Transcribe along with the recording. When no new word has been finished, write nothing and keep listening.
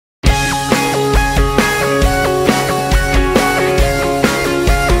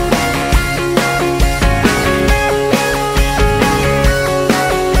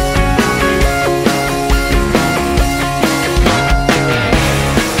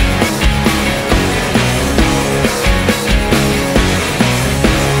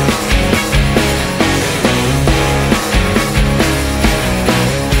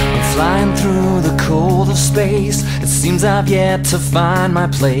seems I've yet to find my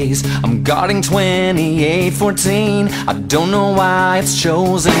place. I'm guarding 2814. I don't know why it's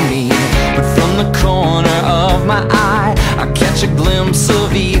chosen me, but from the corner of my eye I catch a glimpse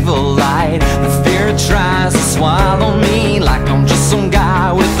of evil light. The fear tries to swallow me like I'm just some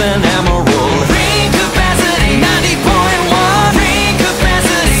guy with an emerald. Brain capacity 90.1. Brain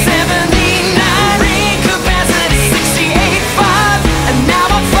capacity 79. Brain capacity 68.5. And now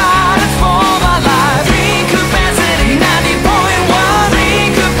I'm fighting for my life. Brain capacity 90.1. Brain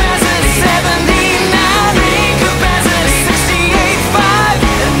capacity 79. Brain capacity 68.5.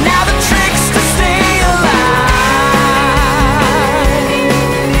 And now the trick's to stay alive.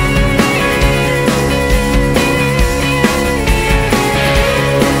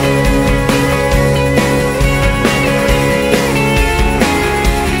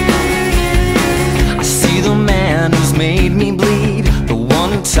 I see the man who's made me bleed, the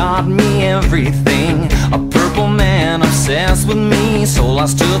one who taught me everything. A purple man obsessed with me, so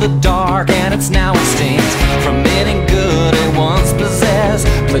lost to the dark and it's now extinct. From any good it once possessed,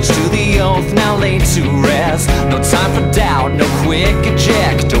 pledged to the oath, now laid to rest. No time for doubt, no quick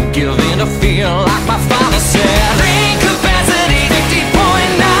eject. Don't give in to feel like my father